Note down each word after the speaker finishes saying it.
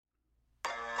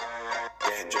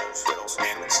banjo, fiddles,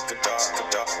 mandolins, guitar,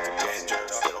 banjo,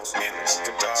 fiddles, mandolins,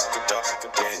 guitar,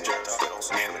 banjo,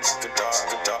 fiddles, mandolins, guitar,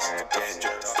 banjo,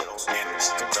 fiddles, mandolins,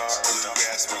 guitar,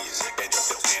 bluegrass music, banjo,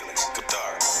 fiddles, mandolins,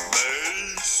 guitar,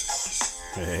 bass.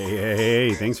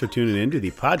 Hey, thanks for tuning in to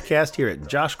the podcast here at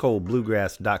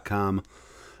joshcolebluegrass.com.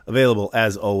 Available,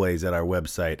 as always, at our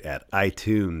website at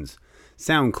iTunes,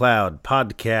 SoundCloud,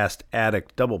 Podcast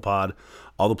Addict, Double Pod,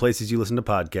 all the places you listen to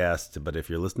podcasts. But if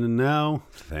you're listening now,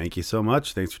 thank you so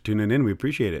much. Thanks for tuning in. We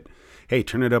appreciate it. Hey,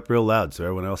 turn it up real loud so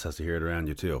everyone else has to hear it around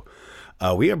you too.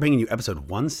 We are bringing you episode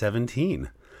 117.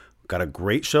 Got a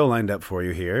great show lined up for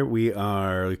you here. We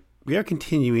are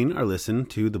continuing our listen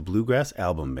to the Bluegrass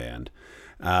Album Band.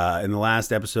 In the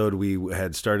last episode, we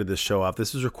had started this show off.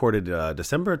 This was recorded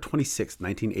December 26th,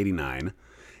 1989.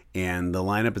 And the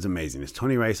lineup is amazing. It's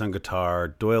Tony Rice on guitar,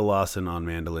 Doyle Lawson on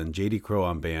mandolin, J.D. Crowe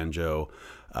on banjo,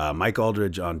 Mike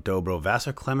Auldridge on dobro,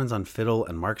 Vassar Clements on fiddle,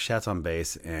 and Mark Schatz on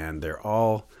bass. And they're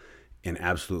all in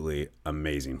absolutely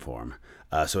amazing form.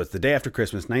 So it's the day after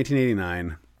Christmas,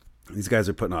 1989. These guys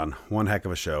are putting on one heck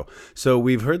of a show. So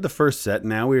we've heard the first set.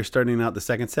 Now we are starting out the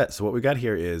second set. So what we got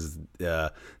here is,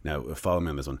 now follow me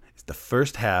on this one. It's the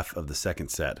first half of the second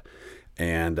set.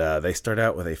 And they start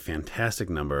out with a fantastic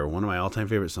number, one of my all-time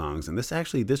favorite songs. And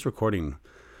this recording,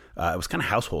 it was kind of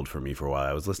household for me for a while.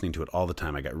 I was listening to it all the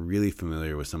time. I got really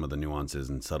familiar with some of the nuances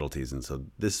and subtleties. And so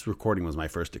this recording was my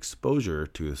first exposure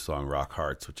to the song Rock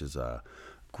Hearts, which is a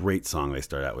great song they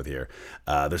start out with here.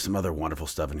 There's some other wonderful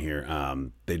stuff in here.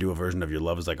 They do a version of Your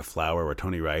Love Is Like a Flower where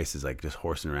Tony Rice is like just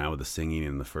horsing around with the singing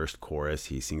in the first chorus.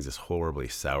 He sings this horribly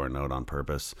sour note on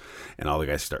purpose, and all the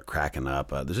guys start cracking up.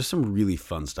 There's just some really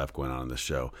fun stuff going on in this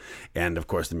show. And of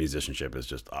course, the musicianship is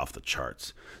just off the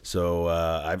charts. So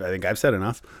I think I've said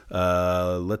enough.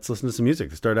 Let's listen to some music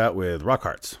to start out with Rock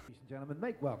Hearts. Ladies and gentlemen,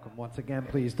 make welcome once again,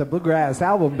 please, the Bluegrass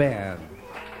Album Band.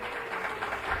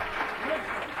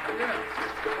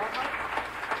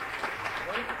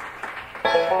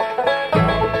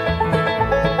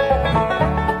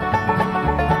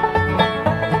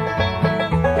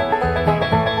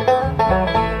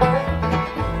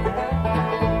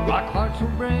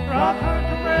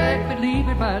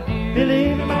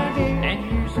 Believe it, my dear, and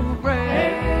you so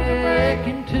break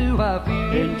into our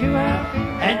feet,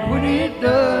 and when it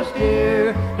does,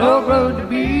 dear, no road to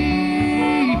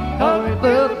be, or it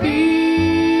will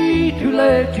be to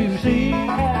let you see.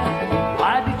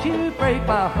 Why did you break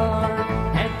my heart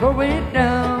and throw it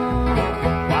down?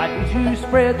 Why did you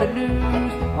spread the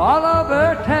news all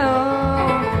over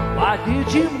town? Why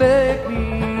did you make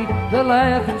me the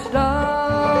laughing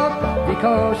stock?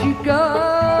 Because you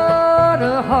got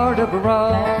a heart of a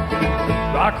rock.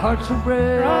 Rock hearts will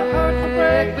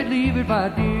break, believe it, my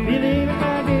dear,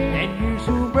 and you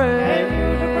so break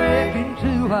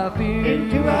into our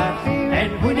feet,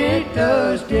 and when it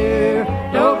does, dear,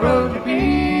 no road to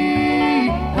be,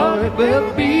 or it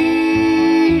will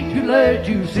be to let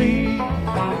you see.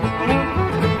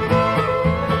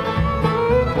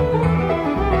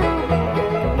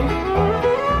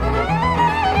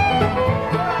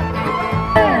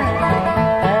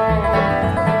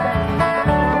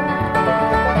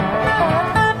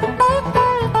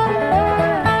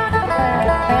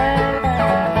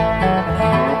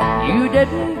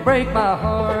 Break my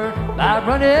heart by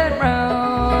running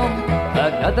round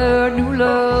another new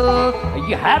love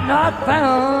you have not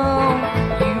found.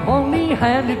 You've only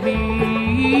handed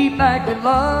me back the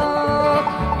love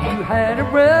you had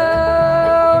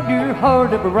around your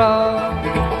heart of a rock.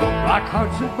 Rock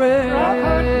hearts will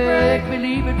break,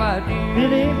 believe it, my dear,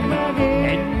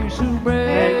 and you so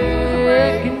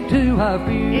break into our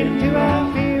feet,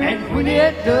 and when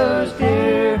it does,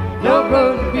 dear, no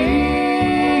road to be,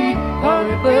 or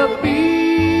it will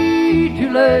be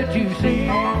to let you see.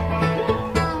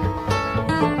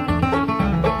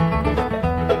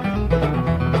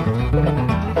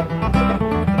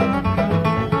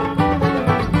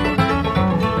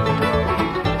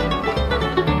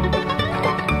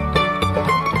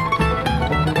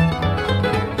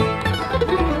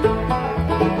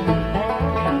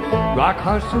 Rock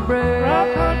hearts will break,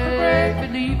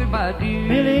 believe it, my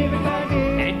dear,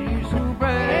 and you so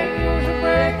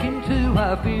break into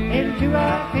our feet,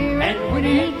 and when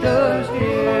it does,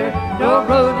 dear, no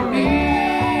road to me,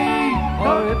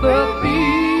 or it will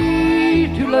be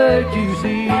to let you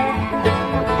see.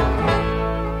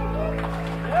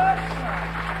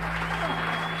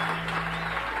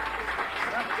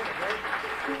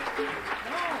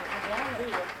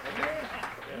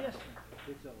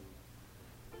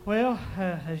 Well,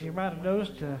 as you might have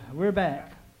noticed, we're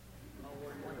back.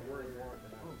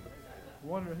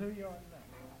 Wonder who you are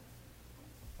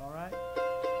now. All right.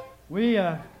 We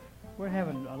we're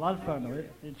having a lot of fun with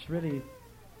it. It's really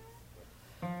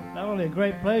not only a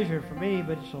great pleasure for me,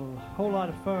 but it's a whole lot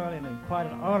of fun and quite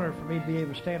an honor for me to be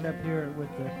able to stand up here with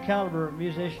the caliber of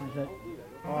musicians that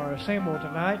are assembled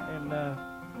tonight. And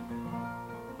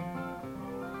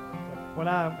when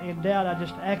I'm in doubt, I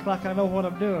just act like I know what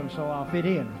I'm doing, so I'll fit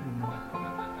in.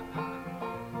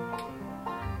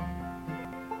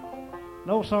 An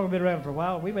old song has been around for a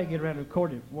while. We may get around to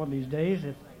record it one of these days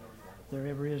if there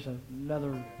ever is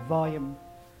another volume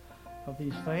of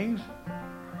these things.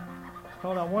 It's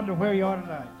called I Wonder Where You Are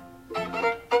Tonight.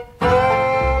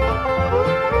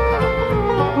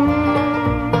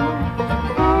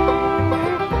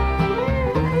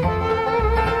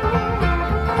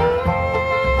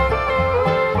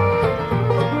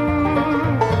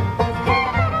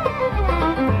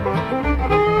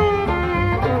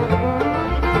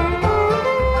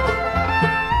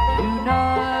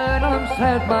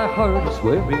 Sad, my heart is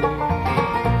weary,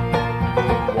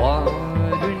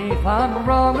 wondering if I'm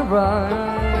wrong or right.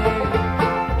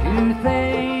 To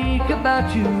think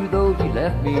about you, though you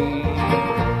left me,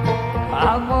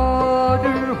 I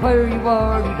wonder where you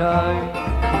are tonight.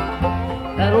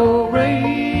 That old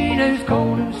rain is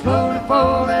cold and slowly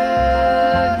falling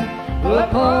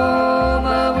upon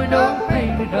my window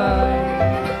pane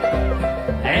tonight.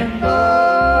 And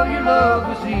though your love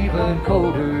was even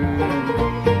colder,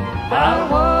 I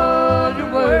wonder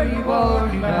where you are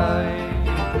tonight.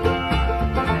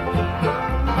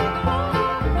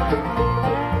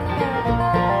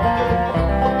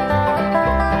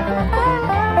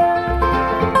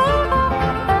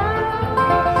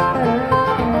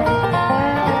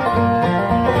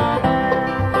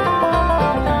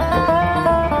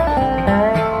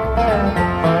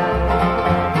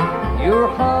 Your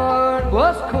heart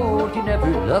was cold, you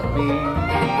never loved me.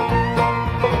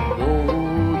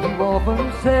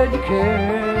 Often said you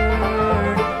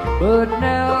cared, but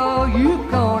now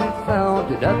you've gone and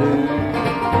found another,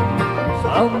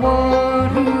 someone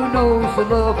who knows the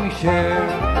love we share.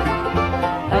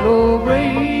 That old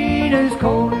rain is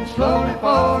cold and slowly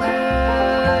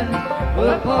falling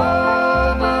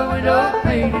upon my window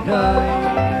pane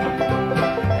tonight.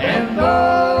 And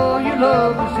though your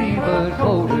love is even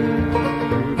colder,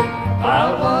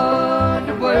 I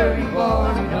wonder where you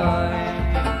are tonight.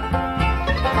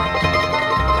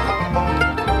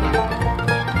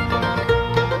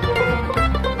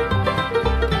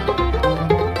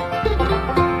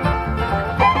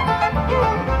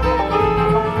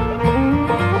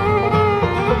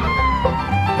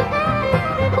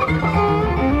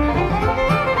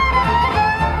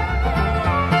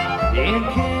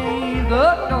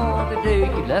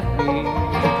 Left me,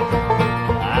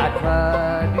 I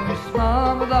tried to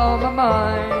smile with all my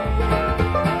might,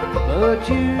 but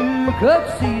you could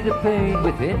see the pain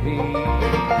within me.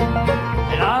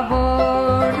 And I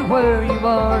wonder where you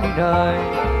are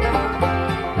tonight.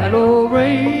 That old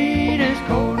rain is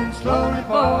cold and slowly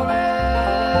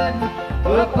falling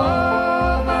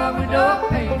upon my window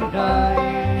pane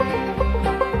tonight.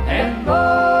 And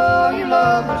though your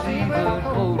love was even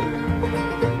colder,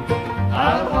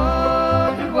 I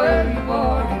wonder where you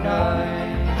are tonight.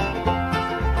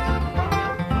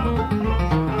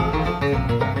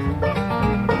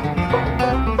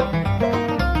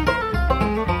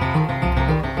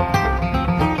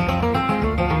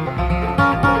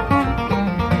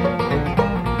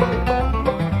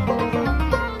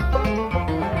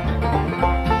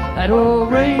 That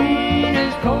old rain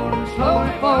is cold and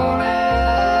slowly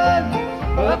falling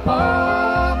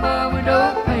upon my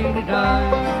window pane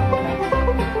tonight.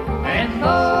 And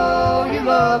though your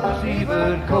love was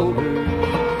even colder,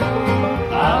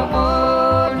 I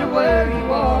wonder where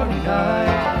you are tonight.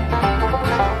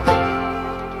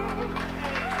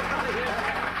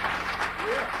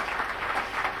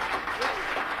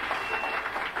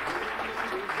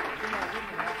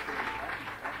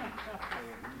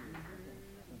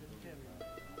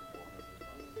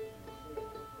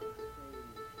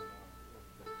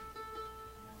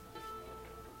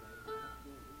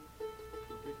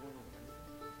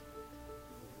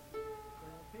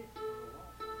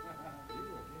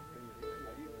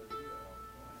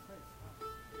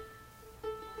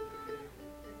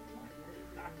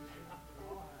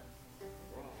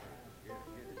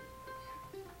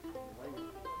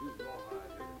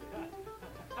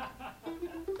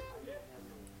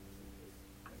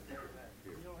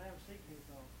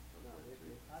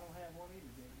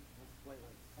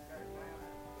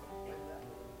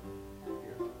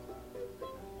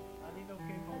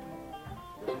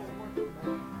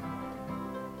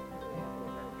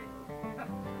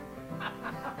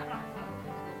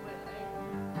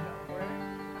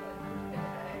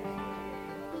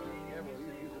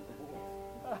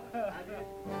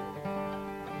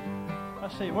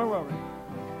 Let's see, where were we?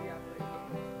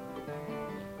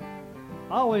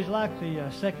 I always like the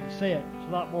second set. It's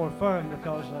a lot more fun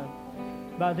because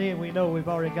by then we know we've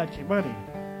already got your money.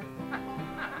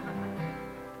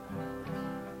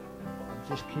 I'm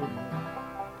just kidding.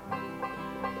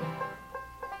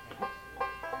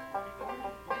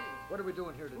 What are we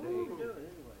doing here today?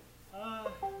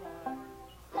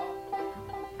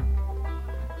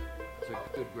 It's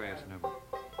a good grass number.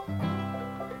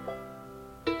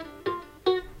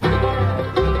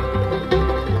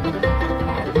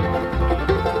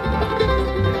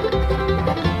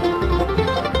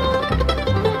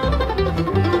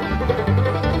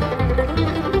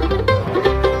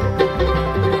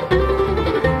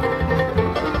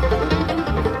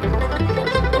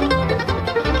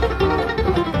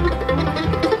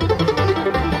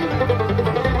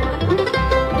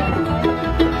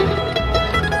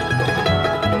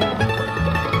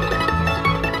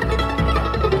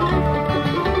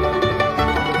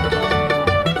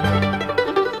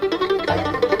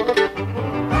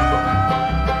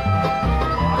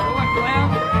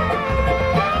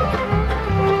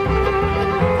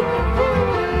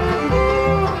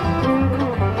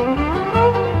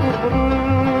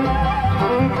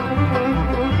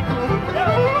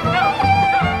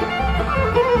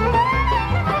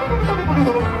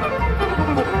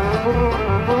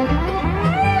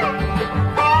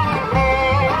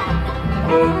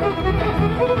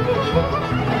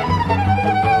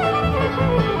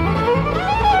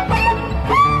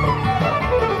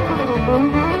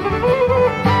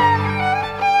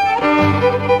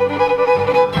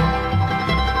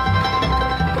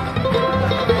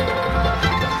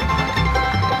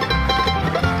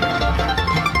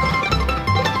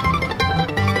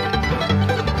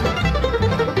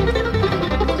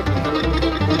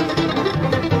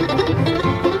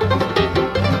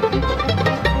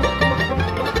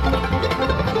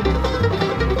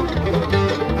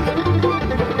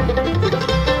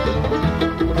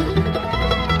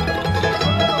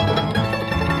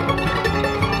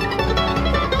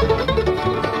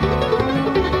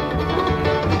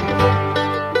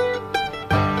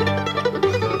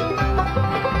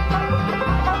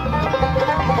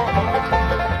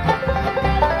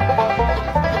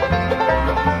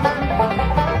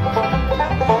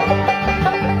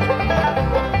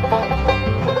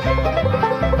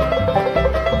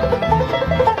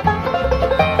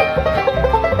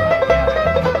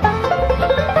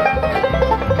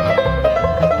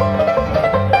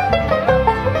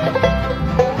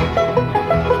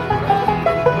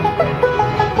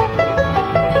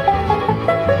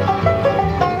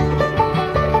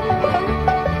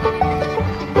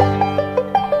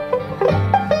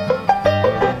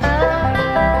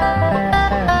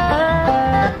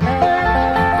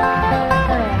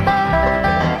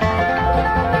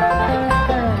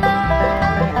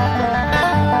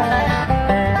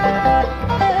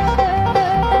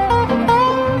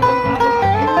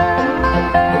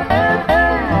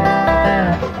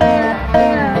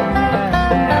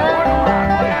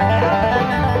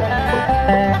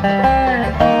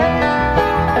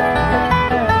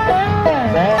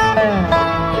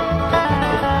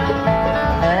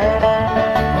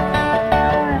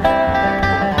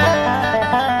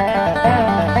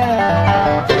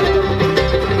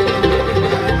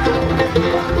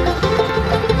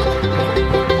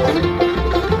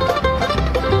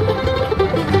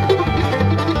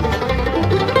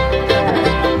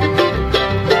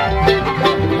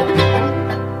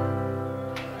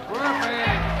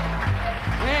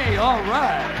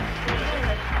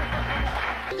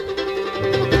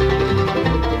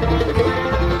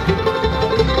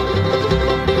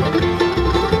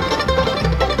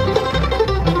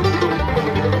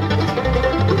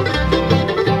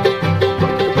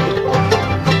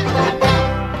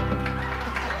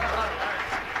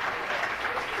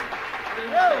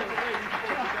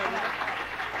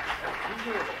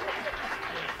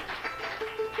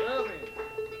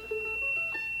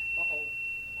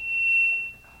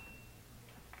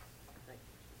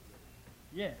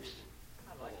 Yes.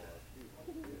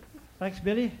 Thanks,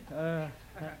 Billy. That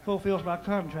fulfills my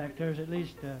contract. There's at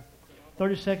least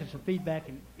 30 seconds of feedback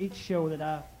in each show that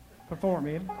I perform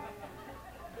in.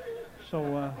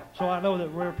 So I know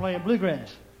that we're playing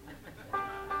bluegrass.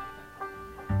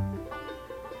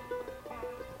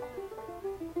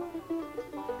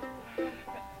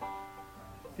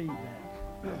 Feedback.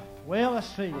 Well, let's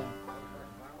see.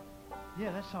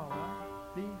 Yeah, that's all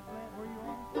right. B flat, where you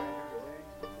are?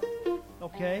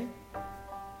 Okay.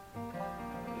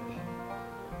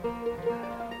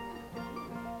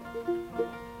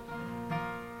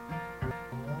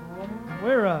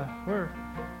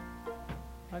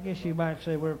 I guess you might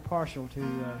say we're partial to,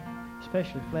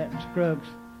 especially Flat and Scruggs.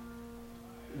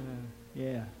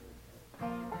 Yeah.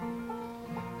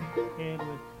 And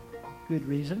with good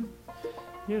reason.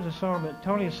 Here's a song that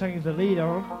Tony sings the lead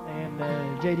on, and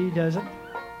JD doesn't.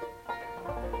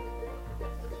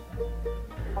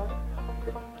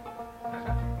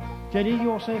 JD, you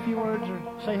want to say a few words or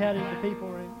say hi to the people?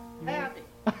 Or howdy.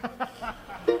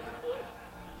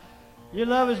 Your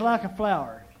love is like a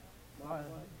flower.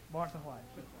 Martha White.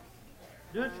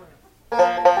 Do it.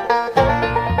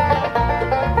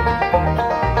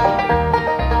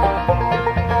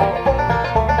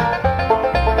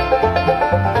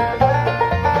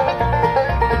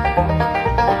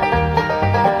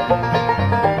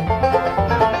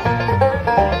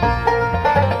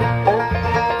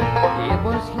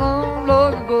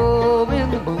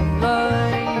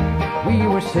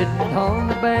 Sitting on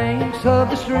the banks of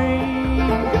the stream,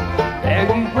 there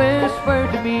you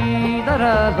whispered to me that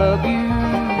I love you,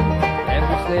 and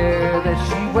was there that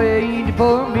she waited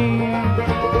for me.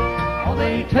 Oh,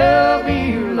 they tell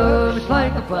me your love is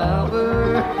like a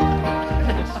flower,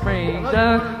 and the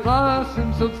springtime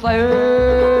blossoms so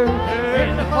fair.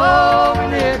 In the fall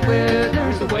when it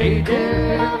withers away,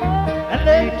 dear, and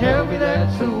they tell me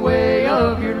that's the way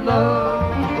of your love.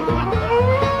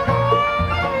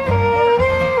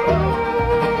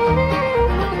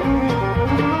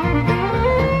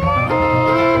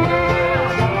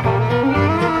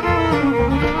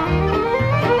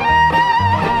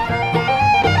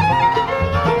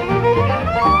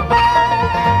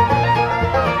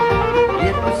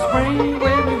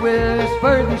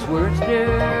 Words,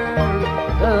 dear,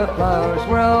 the flowers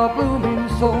were all blooming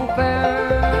so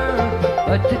fair,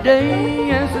 but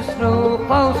today as the snow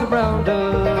falls around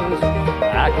us,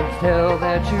 I can tell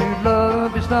that your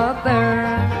love is not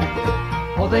there.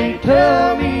 Oh, they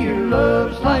tell me your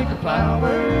love's like a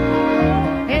flower,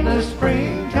 in the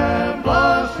springtime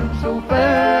blossoms so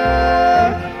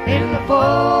fair, in the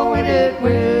fall when it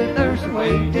withers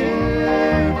away,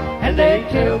 dear, and they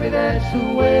tell me that's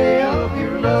the way of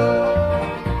your love.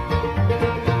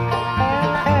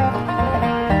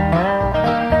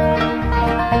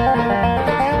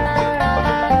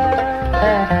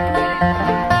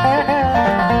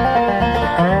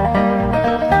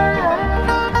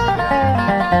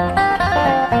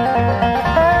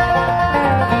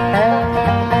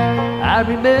 I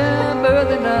remember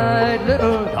the night,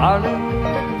 little darling,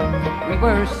 we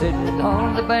were sitting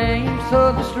on the banks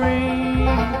of the stream,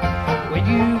 when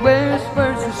you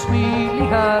whispered so sweetly,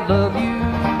 I love you,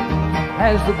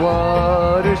 as the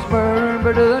waters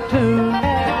murmured a tune.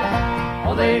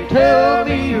 Oh, they tell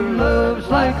me your love's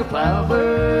like a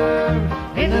flower,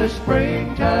 in the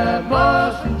springtime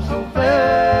blossoms so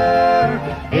fair,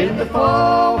 in the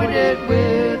fall when it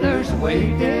withers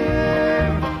away,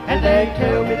 dear, and they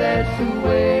tell me that's the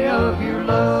way of your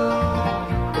love.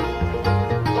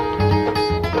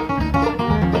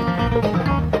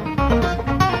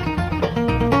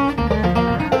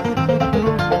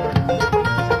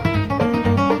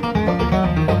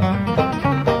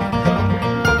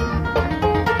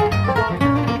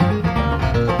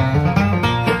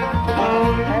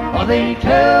 Oh, they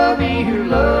tell me your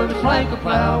love's like a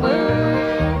flower,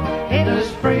 in the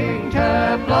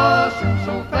springtime blossoms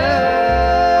so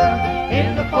fair,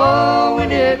 in the fall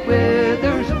when it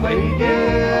withers away,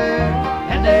 dear,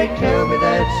 and they tell me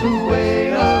that's the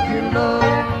way of your love.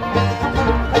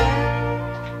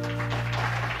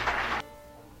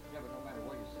 Yeah, but no matter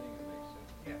what you sing, it makes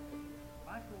sense. Yeah.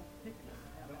 Michael Pickett.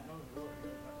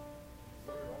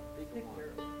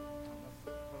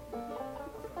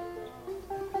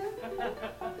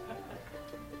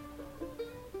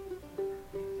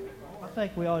 I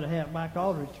think we ought to have Mike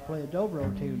Auldridge play a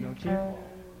dobro tune, don't you?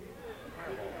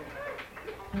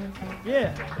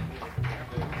 Yeah,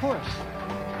 of course.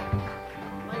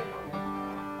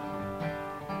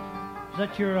 Is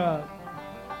that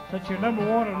your number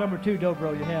one or number two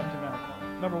dobro you have tonight?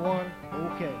 Number one?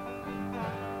 Okay.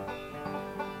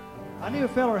 I knew a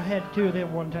feller had two of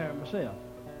them one time myself.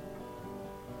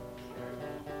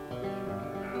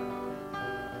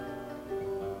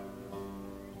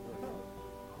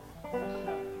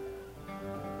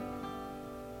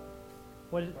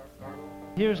 What is it?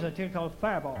 Here's a tune called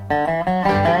Fireball.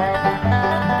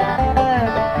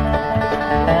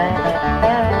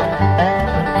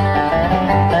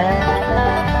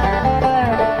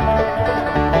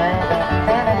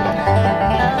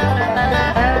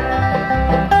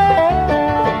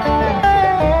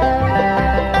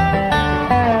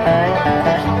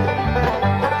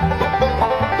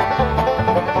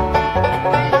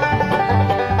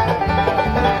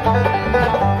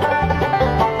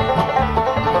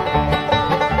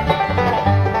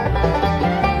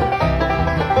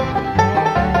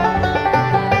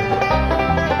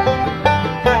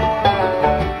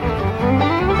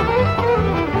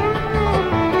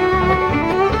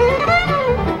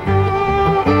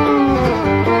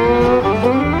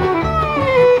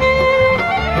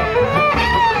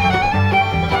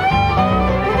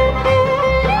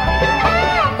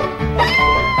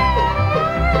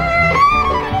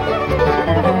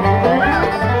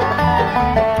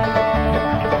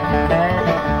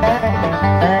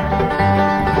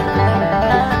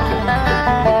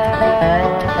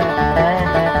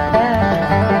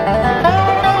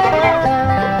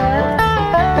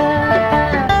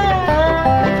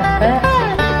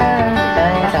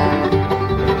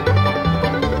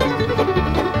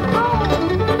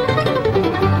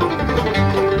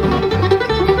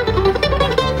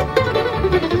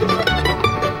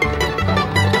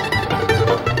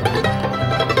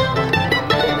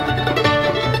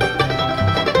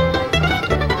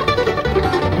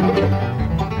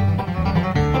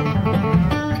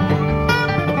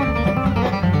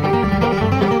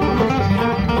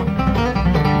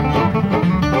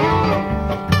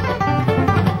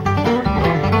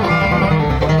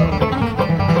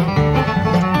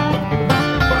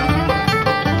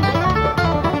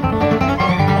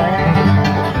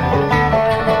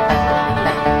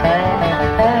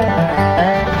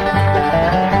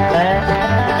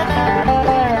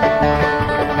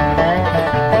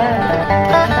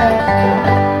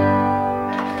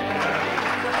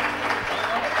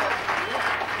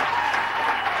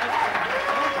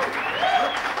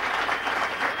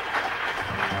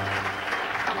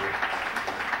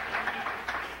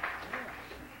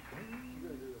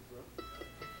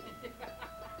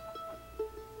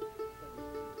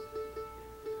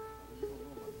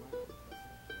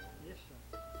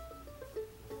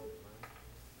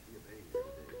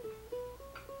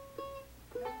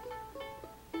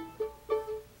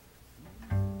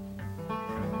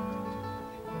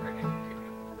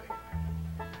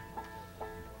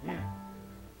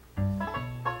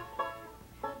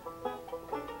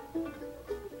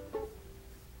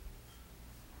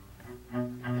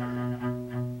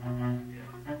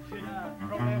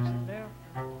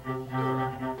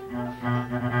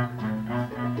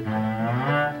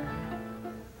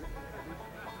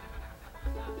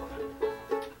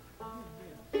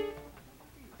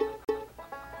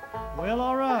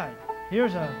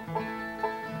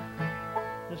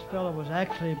 This fellow was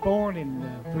actually born in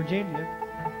Virginia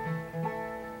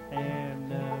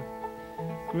and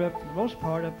grew up for the most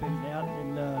part out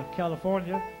in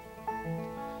California,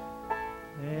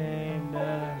 and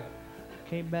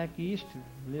came back east,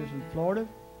 lives in Florida,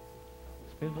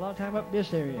 spends a lot of time up in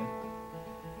this area.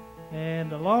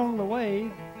 And along the way,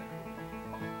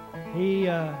 he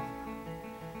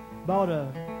bought a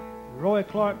Roy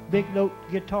Clark Big Note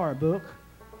guitar book,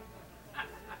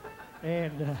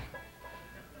 and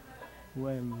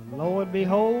when lo and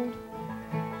behold,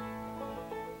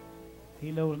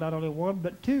 he knows not only one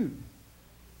but two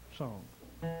songs.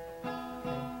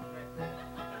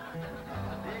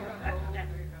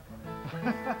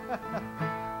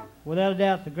 Without a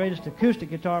doubt, the greatest acoustic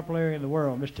guitar player in the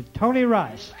world, Mr. Tony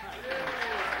Rice.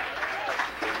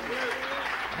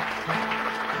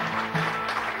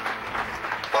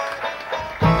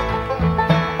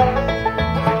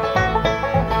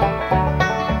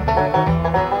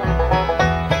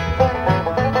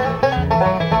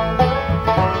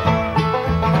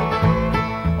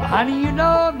 Honey, you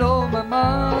don't know my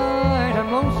mind.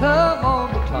 I'm lonesome all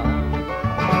the time.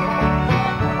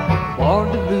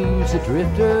 Born to lose a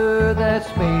drifter, that's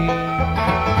me.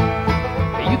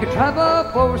 You can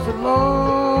travel for so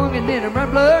long, and then a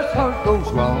rambler's heart goes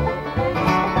wrong.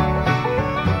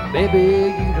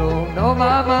 Baby, you don't know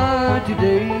my mind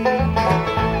today.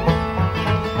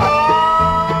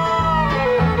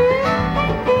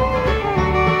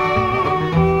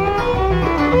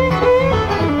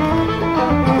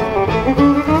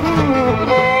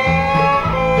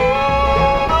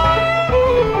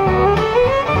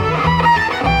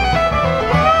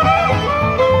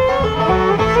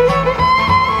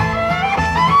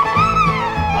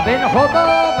 Hobo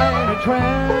and a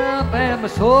tramp, and my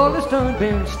soul is done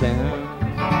been stamped.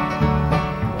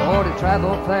 Or to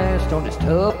travel fast on this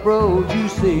tough road, you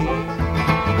see.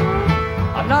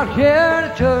 I'm not here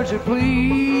to judge or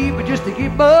plead, but just to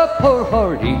keep my poor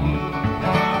heart ease.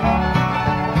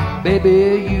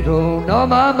 Baby, you don't know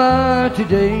my mind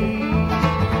today.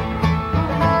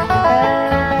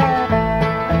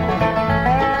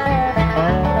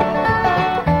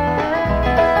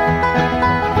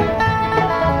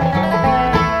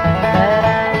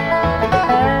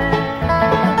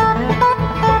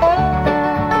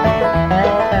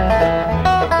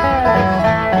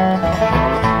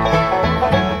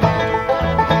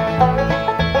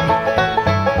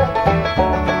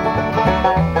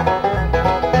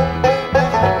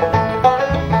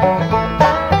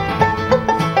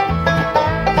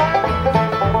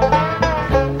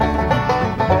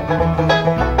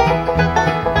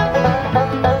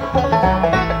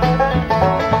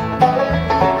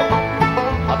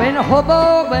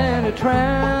 Hobo and a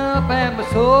tramp, and my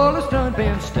soul has done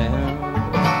been stamped.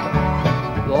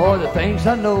 Lord, the things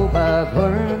I know I've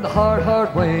learned the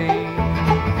hard way.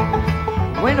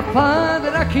 When I find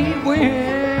that I can't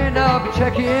win, I'll be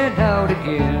checking out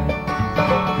again.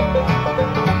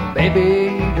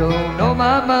 Baby, you don't know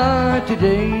my mind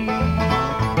today.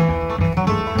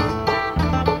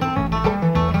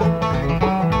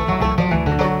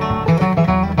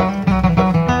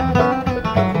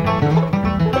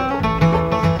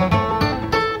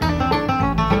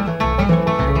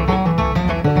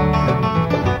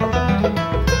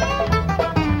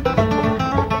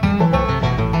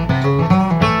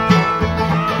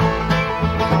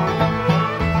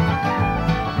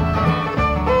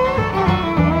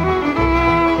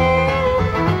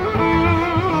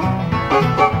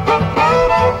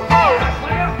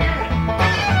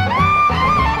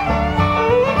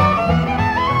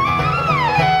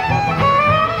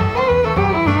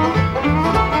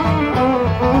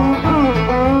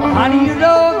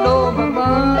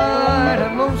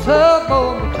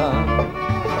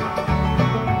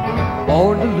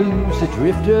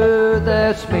 Drifter,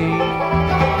 that's me.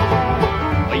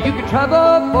 Well, you can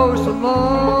travel for so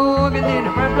long, and then a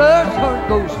rambler's heart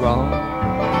goes wrong.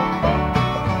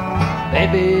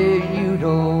 Baby, you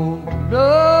don't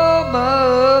know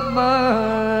my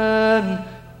mind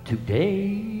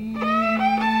today.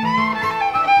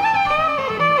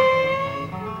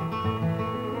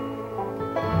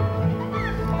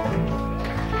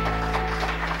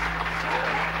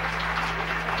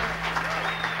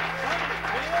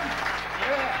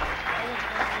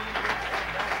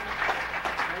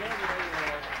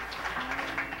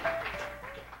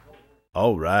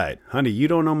 All right. Honey, You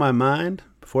Don't Know My Mind.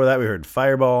 Before that, we heard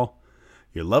Fireball,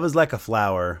 Your Love Is Like a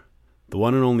Flower, the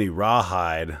one and only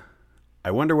Rawhide, I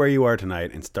Wonder Where You Are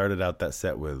Tonight, and started out that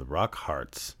set with Rock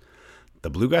Hearts. The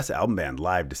Bluegrass Album Band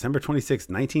live December 26,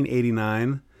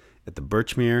 1989 at the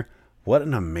Birchmere. What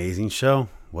an amazing show.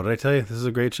 what did I tell you? This is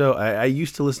a great show. I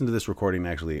used to listen to this recording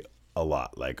actually a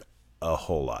lot, like a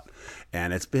whole lot.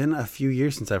 And it's been a few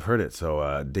years since I've heard it.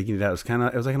 So digging it out,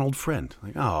 it was like an old friend.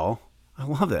 Like, oh, I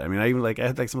love it. I mean, I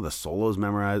had like some of the solos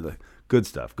memorized. Like, good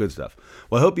stuff.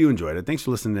 Well, I hope you enjoyed it. Thanks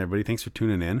for listening, everybody. Thanks for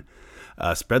tuning in.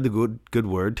 Spread the good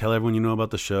word. Tell everyone you know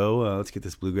about the show. Let's get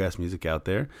this bluegrass music out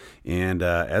there. And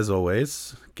as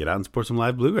always, get out and support some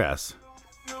live bluegrass.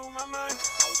 Know my mind.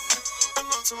 I'm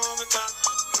lonesome all the time.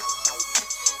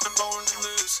 I'm born to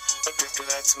lose. A gift of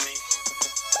that to me.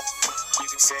 You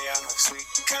can say I'm sweet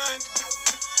and kind.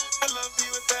 I love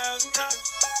you 1,000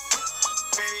 times.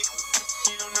 Baby,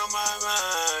 you don't know my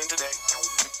mind today.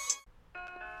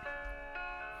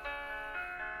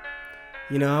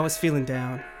 You know, I was feeling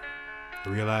down. I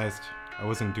realized I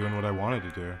wasn't doing what I wanted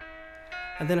to do.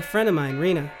 And then a friend of mine,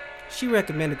 Rena, she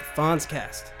recommended the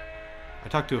Fonzcast. I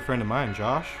talked to a friend of mine,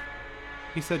 Josh.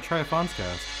 He said try a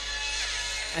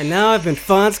Fonzcast. And now I've been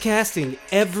Fonzcasting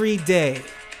every day.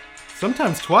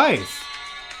 Sometimes twice.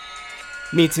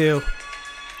 Me too.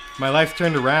 My life's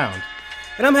turned around.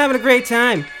 And I'm having a great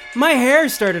time. My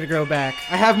hair's started to grow back.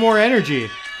 I have more energy.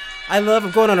 I'm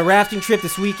going on a rafting trip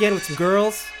this weekend with some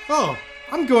girls. Oh,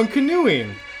 I'm going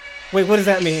canoeing. Wait, what does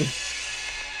that mean?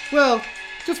 Well,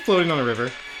 just floating on a river.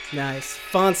 Nice.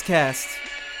 Fonzcast.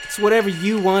 It's whatever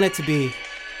you want it to be.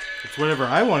 It's whatever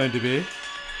I wanted to be.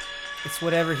 It's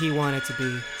whatever he wanted to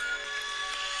be.